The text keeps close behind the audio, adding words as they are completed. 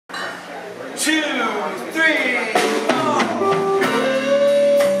2, 3, 4.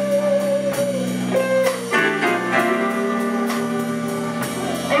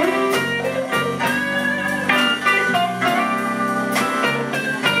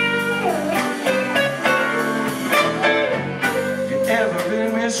 Ever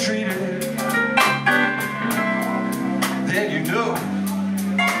been mistreated? Then you know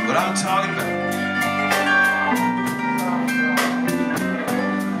what I'm talking about.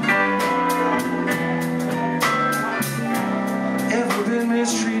 Ever been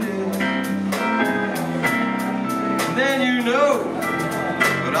mistreated? Then you know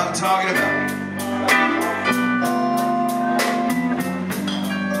what I'm talking about.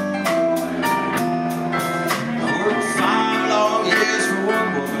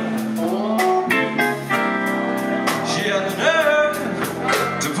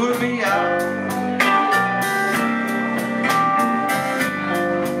 Put me out.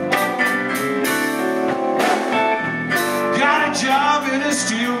 Got a job in a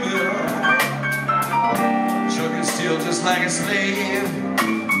steel mill, chucking steel just like a slave.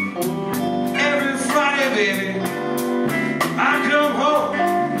 Every Friday, baby, I come home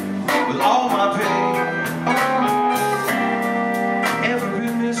with all my pay. Ever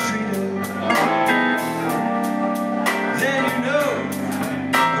been mistreated? Then you know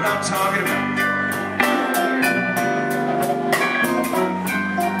what I'm talking about.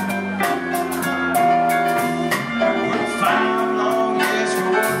 Worked 5 long years for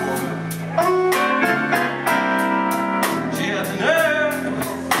one woman. She had the nerve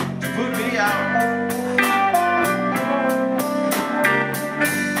to put me out.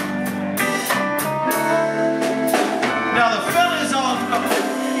 Now the fellas all know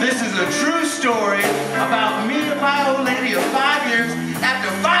this is a true story about me and my old lady of 5 years.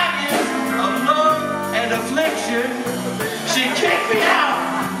 After 5 years of love and affliction, she kicked me out.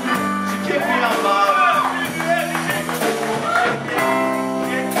 She kicked me out, Bob.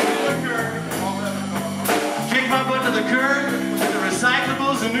 Kicked my butt to the curb with the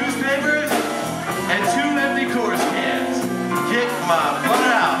recyclables and newspapers and 2 empty course cans. Kicked my butt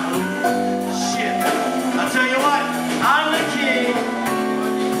out. Shit. I'll tell you what, I'm the king.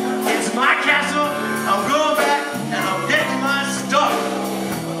 It's my castle. I'm going back and I'm getting my stuff.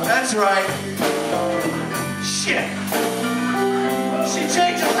 That's right. Shit. She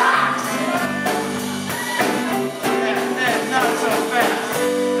changed the locks. Not so fast.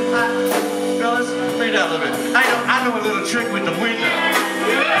 Fellas, lay down a little bit. I know a little trick with the window.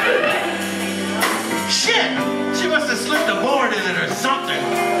 Shit. She must have slipped a board in it or something.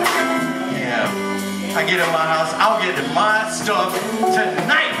 Yeah. I get in my house. I'll get my stuff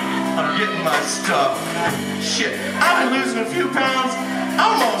tonight. I'm getting my stuff. Shit. I've been losing a few pounds.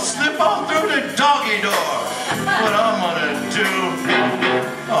 I'm gonna slip on through the doggy door. What I'm gonna do?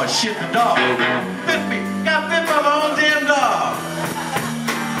 Oh shit, the dog bit me. Got bit by my own damn dog.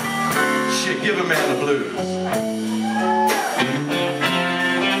 Shit, give a man the blues.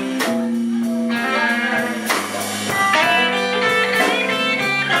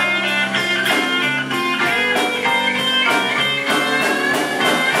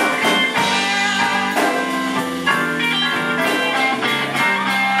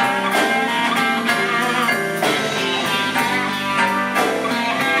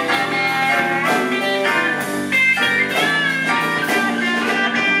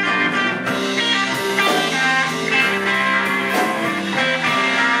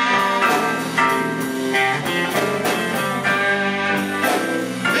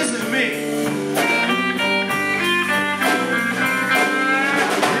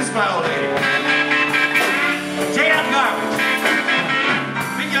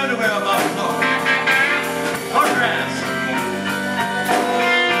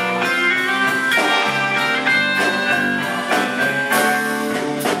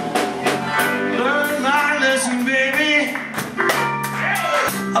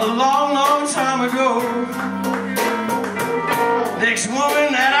 A long, long time ago, next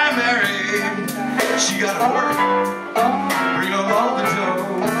woman that I married, she got to work, bring home all the dough.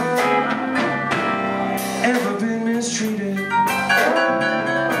 Ever been mistreated?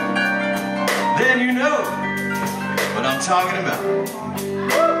 Then you know what I'm talking about.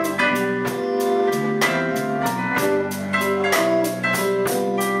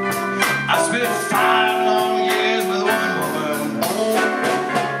 I spent 5 long years with one woman.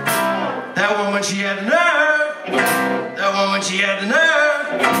 That woman, she had the nerve. That woman, she had the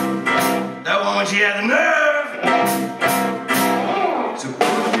nerve. That woman, she had the nerve.